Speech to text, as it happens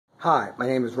Hi, my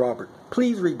name is Robert.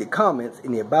 Please read the comments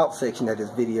in the About section of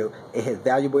this video. It has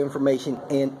valuable information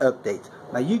and updates.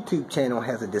 My YouTube channel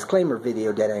has a disclaimer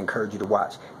video that I encourage you to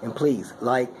watch. And please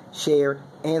like, share,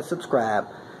 and subscribe.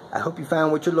 I hope you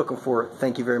found what you're looking for.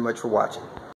 Thank you very much for watching.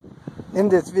 In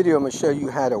this video, I'm going to show you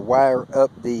how to wire up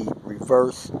the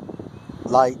reverse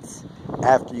lights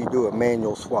after you do a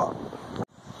manual swap.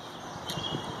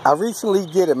 I recently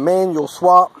did a manual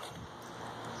swap.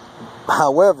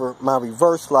 However, my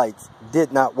reverse lights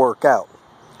did not work out.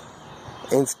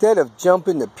 Instead of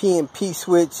jumping the PNP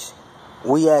switch,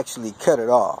 we actually cut it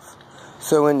off.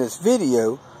 So in this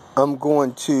video, I'm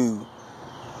going to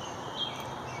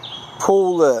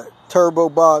pull the turbo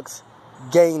box,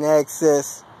 gain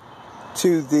access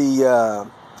to the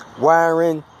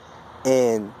wiring,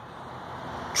 and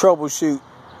troubleshoot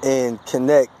and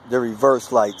connect the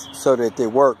reverse lights so that they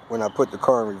work when I put the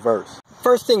car in reverse.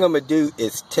 First thing I'm going to do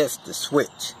is test the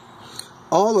switch.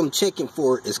 All I'm checking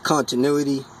for is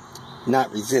continuity,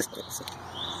 not resistance.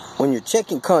 When you're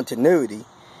checking continuity,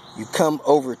 you come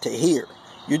over to here.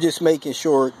 You're just making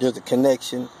sure there's a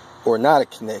connection or not a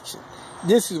connection.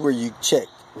 This is where you check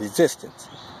resistance.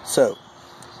 So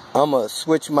I'm going to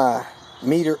switch my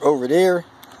meter over there.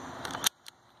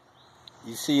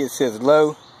 You see it says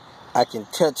low. I can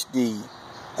touch the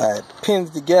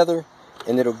pins together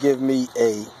and it'll give me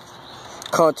a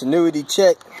continuity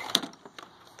check.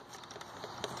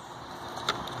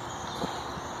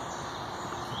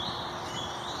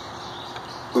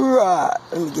 Right,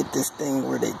 let me get this thing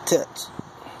where they touch.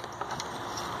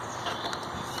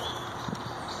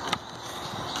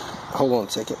 Hold on a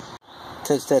second.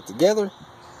 Touch that together.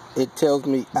 It tells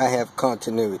me I have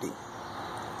continuity.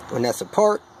 When that's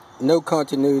apart, no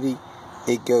continuity,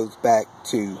 it goes back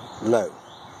to low.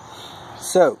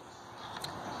 So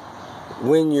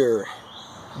when your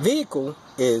vehicle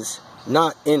is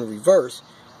not in reverse,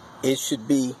 it should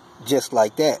be just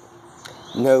like that.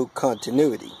 No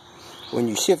continuity. When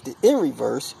you shift it in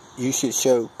reverse, you should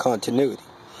show continuity.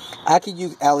 I could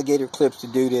use alligator clips to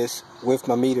do this with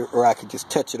my meter, or I could just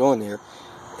touch it on there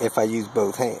if I use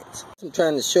both hands. I'm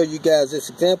trying to show you guys this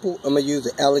example. I'm going to use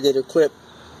the alligator clip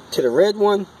to the red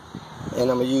one,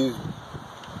 and I'm going to use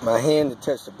my hand to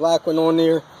touch the black one on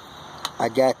there. I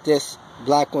got this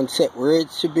black one set where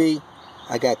it should be.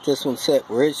 I got this one set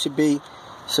where it should be.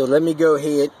 So let me go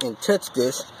ahead and touch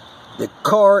this. The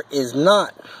car is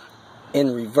not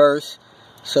in reverse,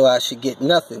 so I should get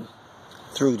nothing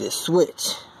through this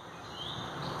switch.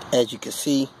 As you can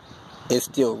see, it's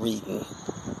still reading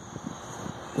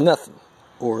nothing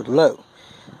or low.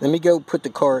 Let me go put the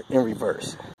car in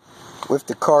reverse. With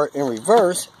the car in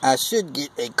reverse, I should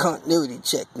get a continuity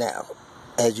check now.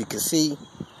 As you can see,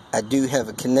 I do have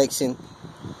a connection.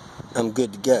 I'm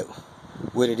good to go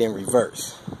with it in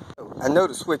reverse. I know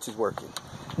the switch is working.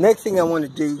 Next thing I want to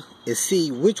do is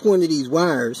see which one of these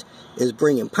wires is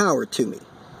bringing power to me.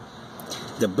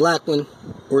 The black one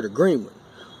or the green one.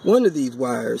 One of these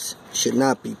wires should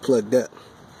not be plugged up.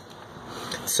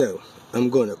 So I'm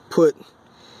going to put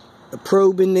a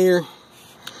probe in there.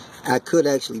 I could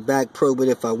actually back probe it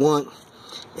if I want.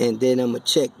 And then I'm going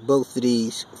to check both of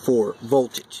these for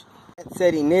voltage. That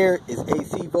setting there is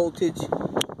AC voltage.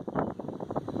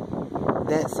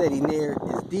 That setting there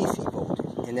is DC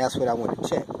voltage. And that's what I want to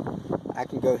check. I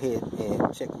can go ahead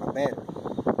and check my battery.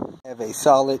 I have a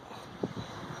solid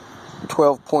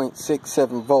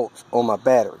 12.67 volts on my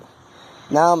battery.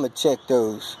 Now I'm going to check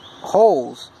those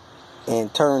holes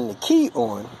and turn the key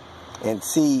on and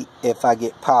see if I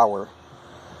get power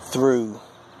through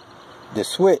the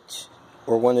switch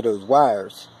or one of those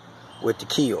wires with the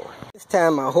key on. This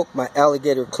time I hooked my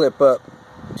alligator clip up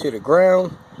to the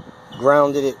ground,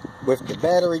 grounded it with the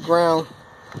battery ground.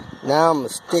 Now I'm going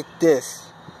to stick this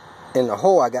in the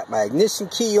hole. I got my ignition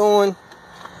key on,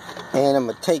 and I'm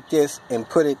going to take this and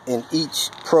put it in each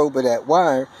probe of that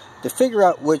wire to figure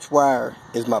out which wire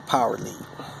is my power lead.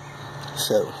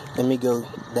 So let me go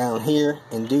down here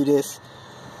and do this.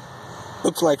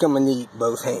 Looks like I'm going to need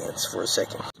both hands for a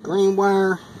second. Green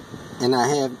wire, and I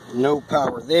have no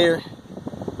power there,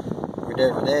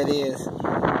 whatever that is.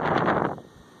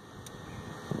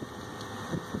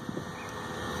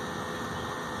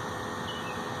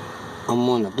 I'm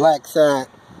on the black side,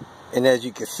 and as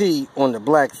you can see on the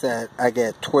black side I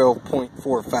got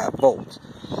 12.45 volts.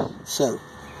 So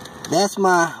that's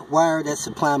my wire that's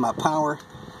supplying my power.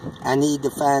 I need to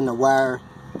find the wire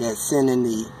that's sending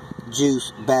the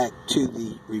juice back to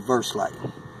the reverse light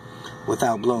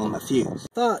without blowing my fuse.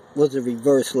 Thought was a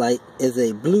reverse light is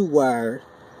a blue wire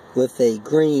with a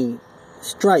green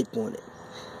stripe on it.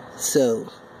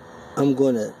 So I'm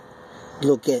going to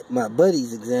look at my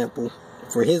buddy's example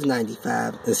for his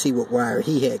 95 and see what wire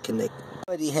he had connected.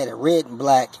 But he had a red and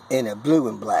black and a blue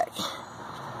and black.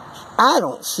 I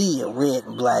don't see a red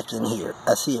and black in here.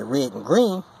 I see a red and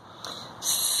green.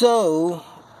 So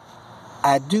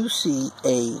I do see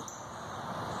a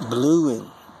blue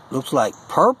and looks like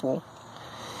purple.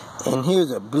 And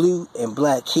here's a blue and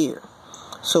black here.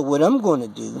 So what I'm going to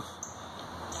do,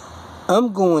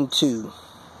 I'm going to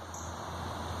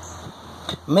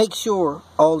make sure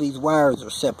all these wires are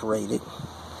separated.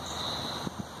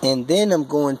 And then I'm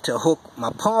going to hook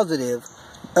my positive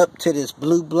up to this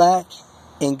blue black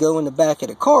and go in the back of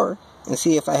the car and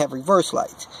see if I have reverse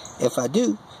lights. If I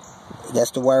do,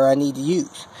 that's the wire I need to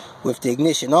use. With the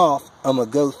ignition off, I'm going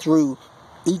to go through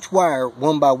each wire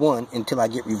one by one until I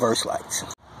get reverse lights.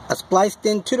 I spliced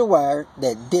into the wire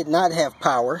that did not have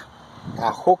power.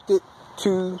 I hooked it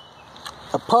to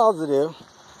a positive,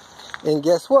 and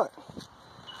guess what?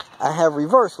 I have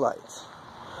reverse lights.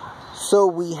 So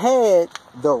we had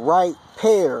the right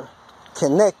pair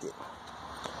connected.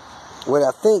 What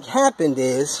I think happened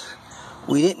is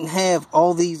we didn't have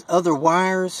all these other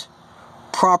wires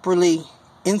properly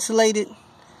insulated,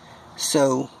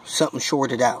 so something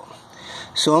shorted out.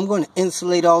 So I'm going to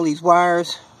insulate all these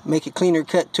wires, make a cleaner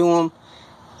cut to them,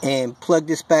 and plug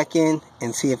this back in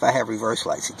and see if I have reverse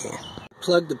lights again.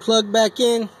 Plug the plug back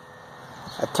in.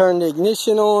 I turn the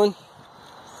ignition on.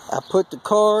 I put the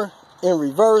car in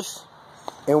reverse,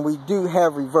 and we do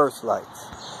have reverse lights.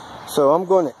 So I'm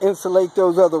going to insulate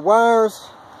those other wires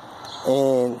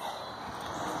and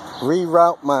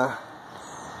reroute my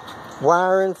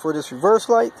wiring for this reverse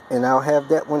light, and I'll have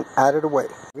that one out of the way.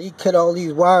 Recut all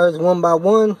these wires one by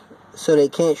one so they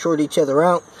can't short each other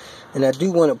out. And I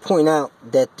do want to point out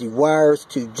that the wires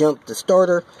to jump the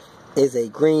starter is a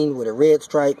green with a red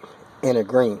stripe and a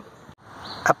green.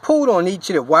 I pulled on each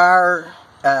of the wire,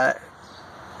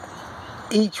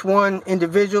 each one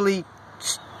individually,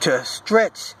 to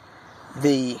stretch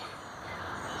the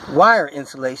wire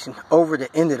insulation over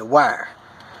the end of the wire.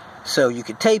 So you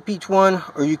could tape each one,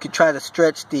 or you could try to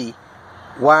stretch the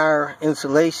wire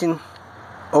insulation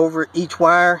over each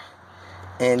wire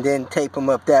and then tape them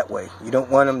up that way. You don't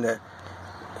want them to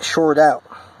short out.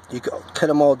 You can cut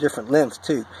them all different lengths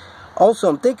too. Also,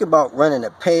 I'm thinking about running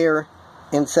a pair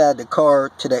inside the car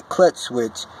to that clutch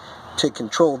switch to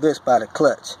control this by the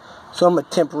clutch. So I'm going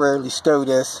to temporarily stow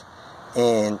this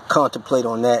and contemplate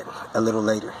on that a little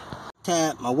later.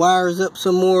 Tap my wires up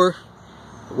some more.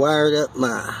 Wired up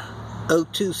my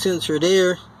O2 sensor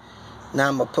there. Now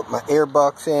I'm going to put my air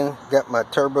box in. Got my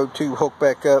turbo tube hooked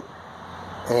back up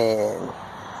and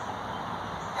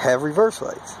have reverse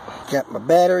lights. Got my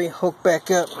battery hooked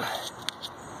back up.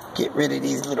 Get rid of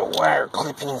these little wire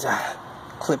clippings I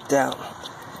clipped out.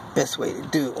 Best way to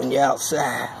do it when you're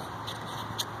outside.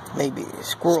 Maybe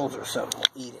squirrels or something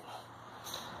will eat it.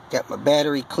 Got my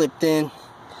battery clipped in.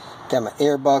 Got my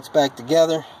air box back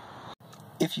together.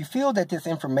 If you feel that this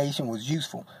information was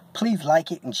useful, please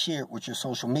like it and share it with your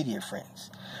social media friends.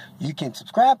 You can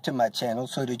subscribe to my channel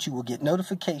so that you will get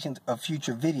notifications of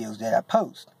future videos that I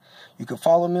post. You can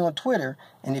follow me on Twitter,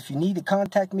 and if you need to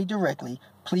contact me directly,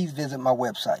 please visit my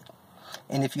website.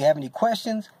 And if you have any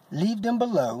questions, leave them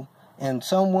below, and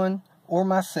someone or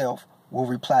myself will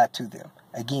reply to them.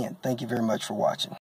 Again, thank you very much for watching.